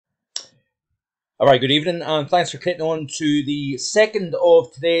All right, good evening, and thanks for clicking on to the second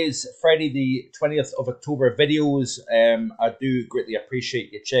of today's Friday, the 20th of October videos. I do greatly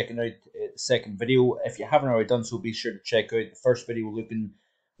appreciate you checking out the second video. If you haven't already done so, be sure to check out the first video looking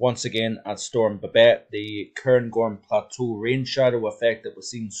once again at Storm Babette, the Cairngorm Plateau rain shadow effect that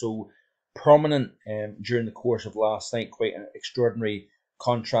was seen so prominent during the course of last night. Quite an extraordinary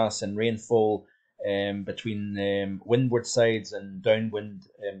contrast in rainfall between windward sides and downwind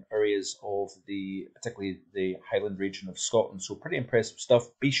areas of particularly the Highland region of Scotland. So pretty impressive stuff.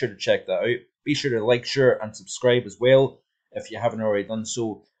 Be sure to check that out. Be sure to like, share and subscribe as well if you haven't already done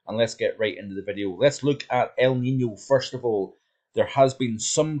so. And let's get right into the video. Let's look at El Nino first of all. There has been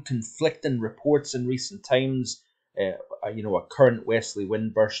some conflicting reports in recent times. A current westerly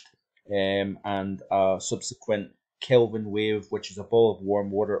wind burst and a subsequent Kelvin wave, which is a ball of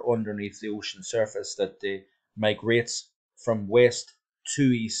warm water underneath the ocean surface that migrates from west to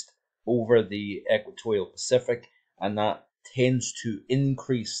east over the equatorial Pacific, and that tends to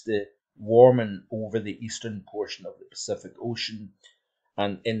increase the warming over the eastern portion of the Pacific Ocean,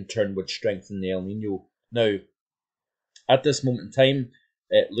 and in turn would strengthen the El Nino. Now, at this moment in time,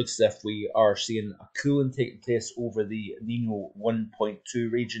 it looks as if we are seeing a cooling taking place over the Nino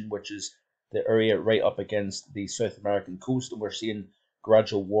 1.2 region, which is the area right up against the South American coast, and we're seeing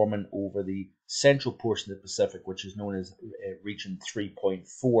gradual warming over the central portion of the Pacific, which is known as region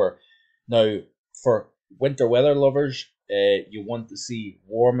 3.4. Now, for winter weather lovers, you want to see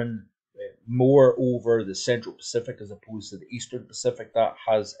warming more over the central Pacific as opposed to the eastern Pacific. That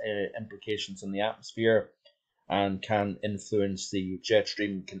has implications on the atmosphere and can influence the jet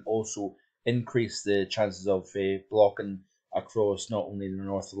stream, can also increase the chances of blocking across not only the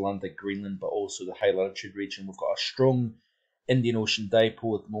North Atlantic, Greenland, but also the high latitude region. We've got a strong Indian Ocean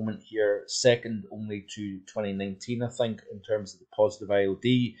dipole at the moment here, second only to 2019, I think, in terms of the positive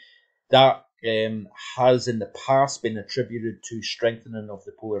IOD. That has in the past been attributed to strengthening of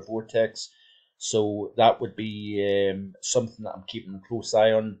the polar vortex, so that would be something that I'm keeping a close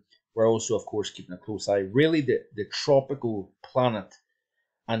eye on. We're also, of course, keeping a close eye. Really, the tropical planet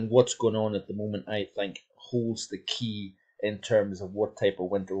and what's going on at the moment, I think, holds the key in terms of what type of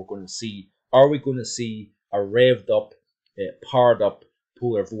winter we're going to see. Are we going to see a revved up, powered up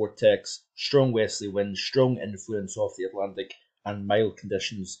polar vortex, strong westerly winds, strong influence off the Atlantic, and mild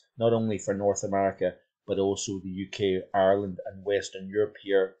conditions, not only for North America, but also the UK, Ireland, and Western Europe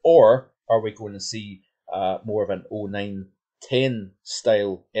here? Or are we going to see more of an 09-10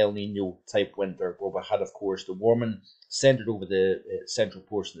 style El Nino type winter, where we had, of course, the warming centered over the central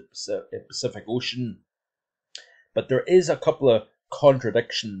portion of the Pacific Ocean? But there is a couple of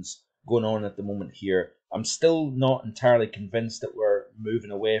contradictions going on at the moment here. I'm still not entirely convinced that we're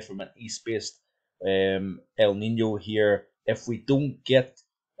moving away from an east-based El Nino here. If we don't get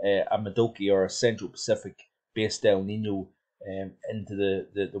a Modoki or a Central Pacific-based El Nino into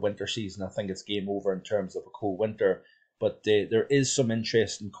the winter season, I think it's game over in terms of a cold winter. But there is some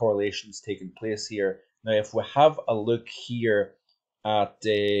interesting correlations taking place here. Now, if we have a look here at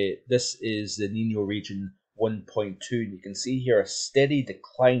this is the Nino region 1.2, and you can see here a steady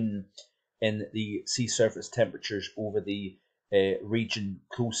decline in the sea surface temperatures over the region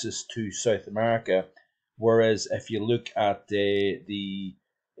closest to South America. Whereas if you look at the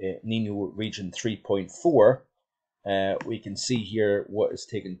Nino region 3.4, we can see here what is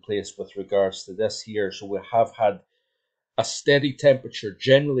taking place with regards to this here. So we have had a steady temperature,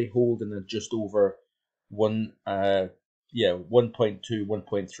 generally holding at just over 1.2,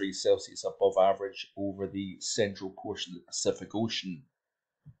 1.3 Celsius above average over the central portion of the Pacific Ocean.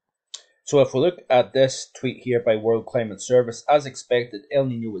 So if we look at this tweet here by World Climate Service, as expected, El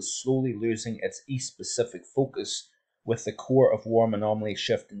Nino is slowly losing its East Pacific focus, with the core of warm anomaly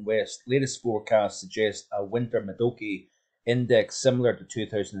shifting west. Latest forecasts suggest a winter Modoki index similar to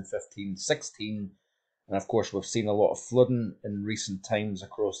 2015-16. And of course, we've seen a lot of flooding in recent times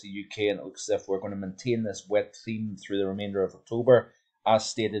across the UK, and it looks as if we're going to maintain this wet theme through the remainder of October, as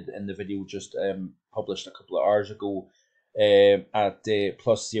stated in the video just published a couple of hours ago, at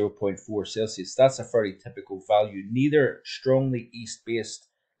plus 0.4 Celsius. That's a very typical value, neither strongly east-based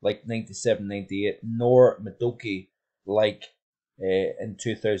like 97-98, nor Modoki like in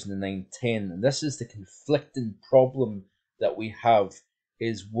 2009-10. And this is the conflicting problem that we have,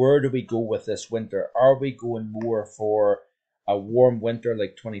 is where do we go with this winter? Are we going more for a warm winter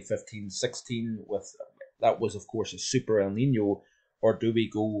like 2015-16 with, that was of course a super El Nino, or do we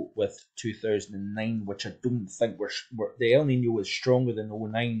go with 2009, which I don't think the El Nino is stronger than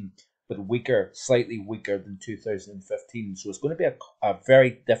 09, but weaker, slightly weaker than 2015. So it's going to be a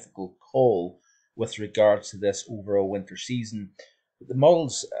very difficult call with regards to this overall winter season. The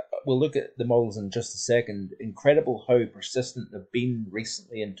models we'll look at the models in just a second. Incredible how persistent they've been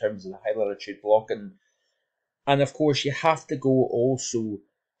recently in terms of the high latitude blocking. And of course, you have to go also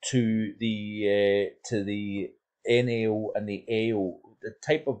to the NAO and the AO, the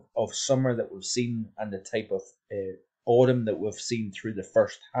type of summer that we've seen and the type of autumn that we've seen through the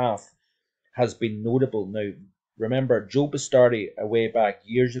first half has been notable. Now, remember, Joe Bastardi, way back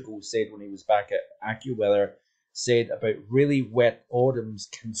years ago, said when he was back at AccuWeather, said about really wet autumns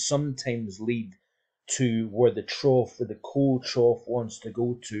can sometimes lead to where the trough, where the cold trough wants to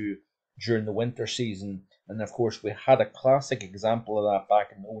go to during the winter season. And of course, we had a classic example of that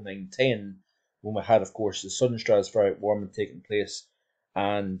back in 0910 when we had, of course, the sudden stratospheric warming taking place.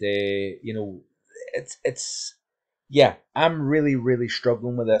 And, it's yeah, I'm really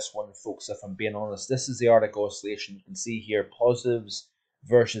struggling with this one, folks, if I'm being honest. This is the Arctic oscillation. You can see here positives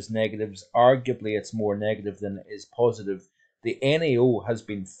versus negatives. Arguably, it's more negative than it is positive. The NAO has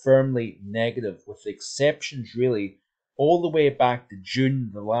been firmly negative, with the exceptions really all the way back to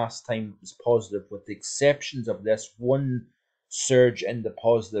June, the last time it was positive, with the exceptions of this one surge into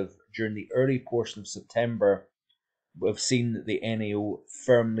positive during the early portion of September. We've seen the NAO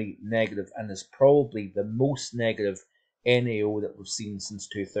firmly negative, and is probably the most negative NAO that we've seen since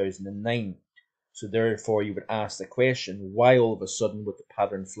 2009. So therefore you would ask the question, why all of a sudden with the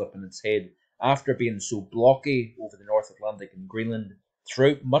pattern flipping its head after being so blocky over the North Atlantic and Greenland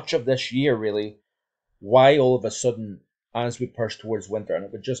throughout much of this year really? Why all of a sudden, as we push towards winter, and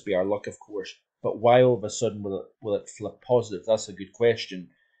it would just be our luck of course, but why all of a sudden will it flip positive? That's a good question.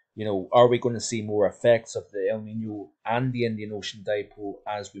 Are we going to see more effects of the El Nino and the Indian Ocean dipole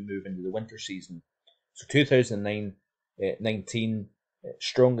as we move into the winter season? So 2019,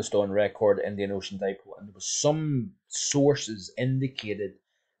 strongest on record Indian Ocean dipole, and there was some sources indicated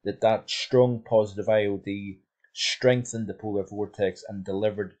that strong positive IOD strengthened the polar vortex and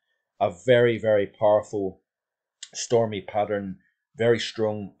delivered a very powerful stormy pattern, very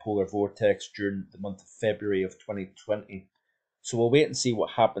strong polar vortex during the month of February of 2020. So we'll wait and see what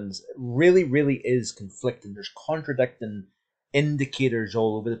happens. It really is conflicting. There's contradicting indicators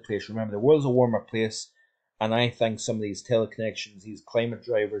all over the place. Remember, the world's a warmer place, and I think some of these teleconnections, these climate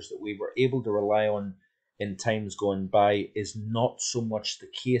drivers that we were able to rely on in times gone by, is not so much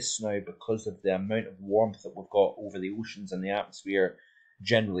the case now because of the amount of warmth that we've got over the oceans and the atmosphere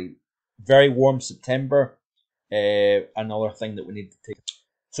generally. Very warm September, another thing that we need to take.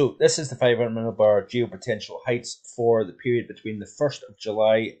 So this is the 500 millibar geopotential heights for the period between the 1st of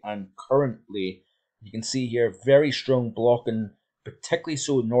July and currently. You can see here very strong blocking, particularly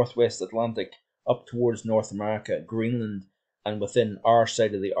so Northwest Atlantic up towards North America, Greenland, and within our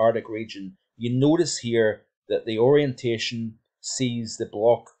side of the Arctic region. You notice here that the orientation sees the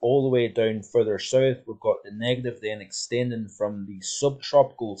block all the way down further south. We've got the negative then extending from the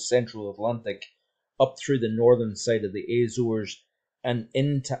subtropical Central Atlantic up through the northern side of the Azores and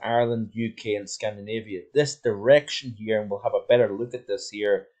into Ireland, UK and Scandinavia. This direction here, and we'll have a better look at this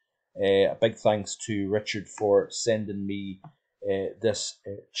here. A big thanks to Richard for sending me this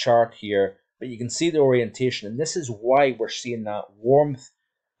chart here. But you can see the orientation, and this is why we're seeing that warmth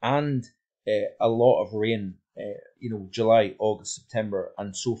and a lot of rain, July, August, September,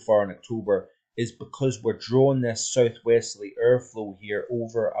 and so far in October, is because we're drawing this southwesterly airflow here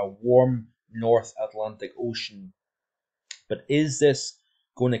over a warm North Atlantic Ocean. But is this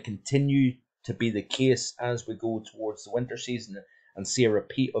going to continue to be the case as we go towards the winter season and see a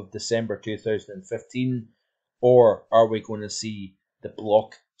repeat of December 2015? Or are we going to see the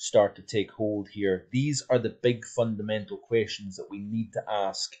block start to take hold here? These are the big fundamental questions that we need to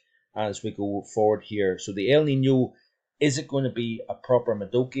ask as we go forward here. So the El Nino, is it going to be a proper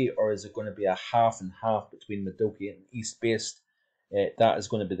Modoki, or is it going to be a half and half between Modoki and East-based? That is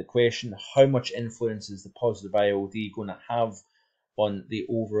going to be the question. How much influence is the positive IOD going to have on the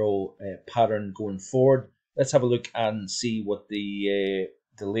overall pattern going forward? Let's have a look and see what the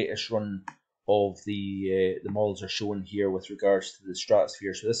latest run of the models are showing here with regards to the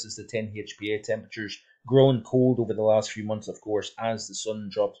stratosphere. So this is the 10 HPA temperatures, growing cold over the last few months, of course, as the sun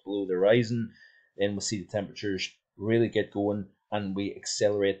drops below the horizon. Then we'll see the temperatures really get going, and we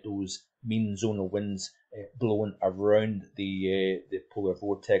accelerate those mean zonal winds blowing around the polar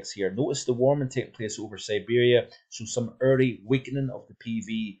vortex here. Notice the warming taking place over Siberia, so some early weakening of the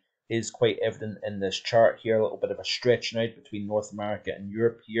PV is quite evident in this chart here. A little bit of a stretching out between North America and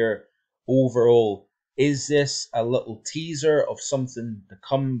Europe here. Overall, is this a little teaser of something to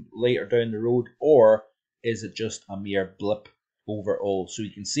come later down the road, or is it just a mere blip overall? So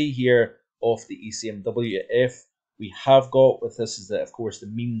you can see here off the ECMWF, we have got with this is of course the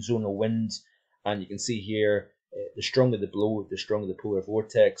mean zonal winds, and you can see here The stronger the blow, the stronger the polar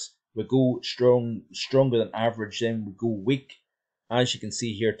vortex. We go stronger than average, then we go weak. As you can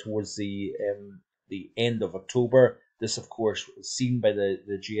see here towards the end of October, this of course was seen by the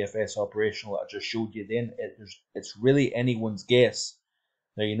GFS operational I just showed you. Then it's really anyone's guess.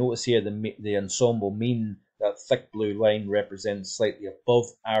 Now you notice here the ensemble mean, that thick blue line, represents slightly above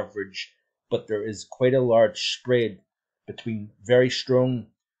average, but there is quite a large spread between very strong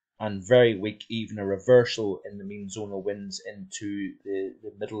and very weak, even a reversal in the mean zonal winds into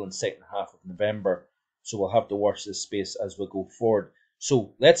the middle and second half of November. So we'll have to watch this space as we go forward.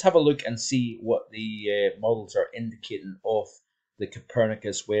 So let's have a look and see what the models are indicating off the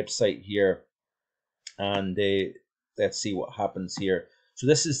Copernicus website here. And let's see what happens here. So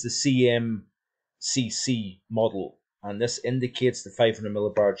this is the CMCC model, and this indicates the 500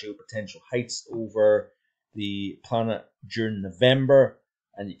 millibar geopotential heights over the planet during November.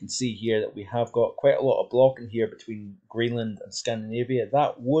 And you can see here that we have got quite a lot of blocking here between Greenland and Scandinavia.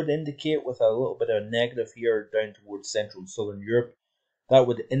 That would indicate, with a little bit of negative here down towards Central and Southern Europe, that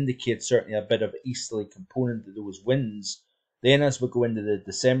would indicate certainly a bit of easterly component to those winds. Then as we go into the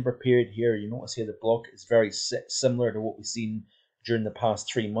December period here, you notice here the block is very similar to what we've seen during the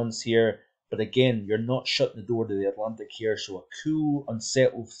past 3 months here. But again, you're not shutting the door to the Atlantic here, so a cool,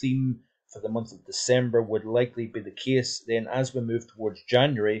 unsettled theme for the month of December would likely be the case. Then as we move towards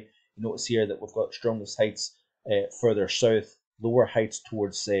January, you notice here that we've got strongest heights further south, lower heights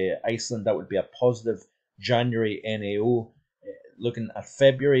towards Iceland. That would be a positive January NAO. Looking at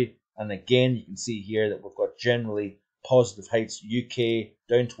February, and again you can see here that we've got generally positive heights UK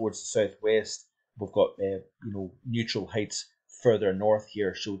down towards the southwest. We've got neutral heights further north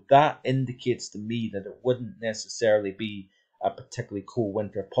here, so that indicates to me that it wouldn't necessarily be a particularly cold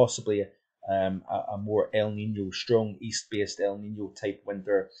winter, possibly a more El Nino, strong east-based El Nino type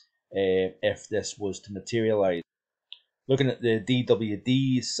winter if this was to materialize. Looking at the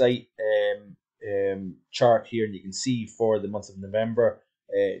DWD site chart here, and you can see for the month of November,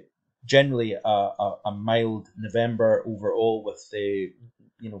 generally a mild November overall, with the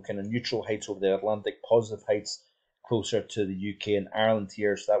kind of neutral heights over the Atlantic, positive heights closer to the UK and Ireland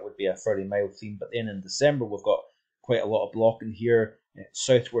here, so that would be a fairly mild theme. But then in December we've got quite a lot of blocking here,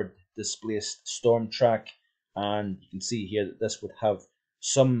 southward displaced storm track, and you can see here that this would have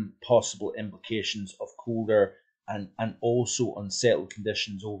some possible implications of colder and also unsettled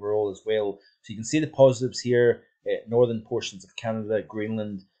conditions overall as well. So you can see the positives here, northern portions of Canada,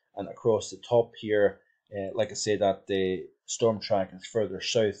 Greenland, and across the top here. Like I said, that the storm track is further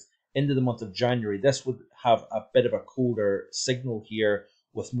south into the month of January. This would have a bit of a colder signal here,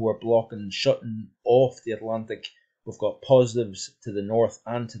 with more blocking, shutting off the Atlantic. We've got positives to the north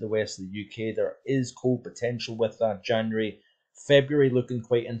and to the west of the UK. There is cold potential with that January. February looking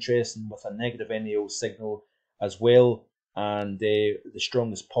quite interesting with a negative NAO signal as well, and the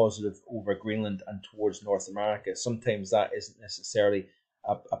strongest positive over Greenland and towards North America. Sometimes that isn't necessarily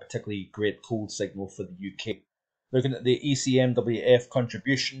a particularly great cold signal for the UK. Looking at the ECMWF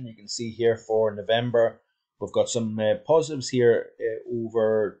contribution, you can see here for November, we've got some positives here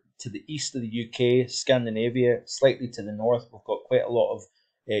over to the east of the UK, Scandinavia, slightly to the north. We've got quite a lot of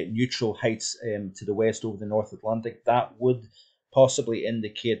neutral heights to the west over the North Atlantic. That would possibly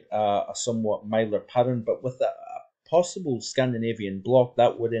indicate a somewhat milder pattern, but with a possible Scandinavian block,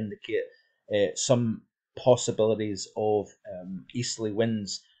 that would indicate some possibilities of easterly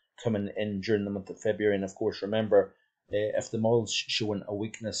winds coming in during the month of February. And of course, remember, if the model's showing a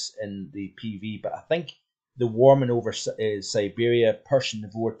weakness in the PV, but I think the warming over Siberia, pushing the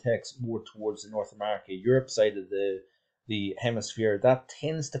vortex more towards the North America, Europe side of the hemisphere, that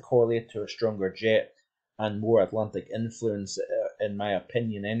tends to correlate to a stronger jet and more Atlantic influence, in my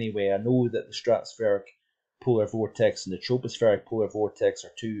opinion anyway. I know that the stratospheric polar vortex and the tropospheric polar vortex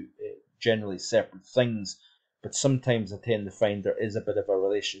are two generally separate things, but sometimes I tend to find there is a bit of a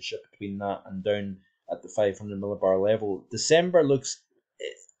relationship between that and down at the 500 millibar level. December looks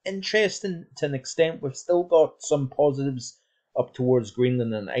interesting to an extent. We've still got some positives up towards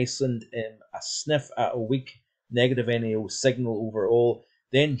Greenland and Iceland, a sniff at a weak negative NAO signal overall.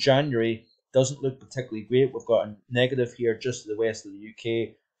 Then January doesn't look particularly great. We've got a negative here just to the west of the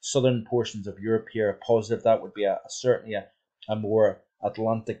UK. Southern portions of Europe here are positive. That would be certainly a more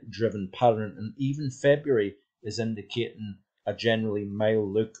Atlantic-driven pattern. And even February is indicating a generally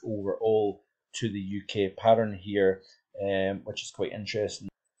mild look overall to the UK pattern here, which is quite interesting.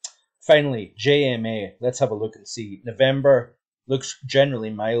 Finally, JMA. Let's have a look and see. November looks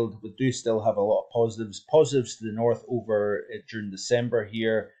generally mild. We do still have a lot of positives. Positives to the north over during December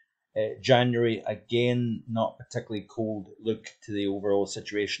here. January, again, not particularly cold look to the overall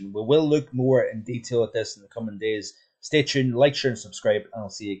situation. We will look more in detail at this in the coming days. Stay tuned, like, share, and subscribe, and I'll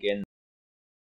see you again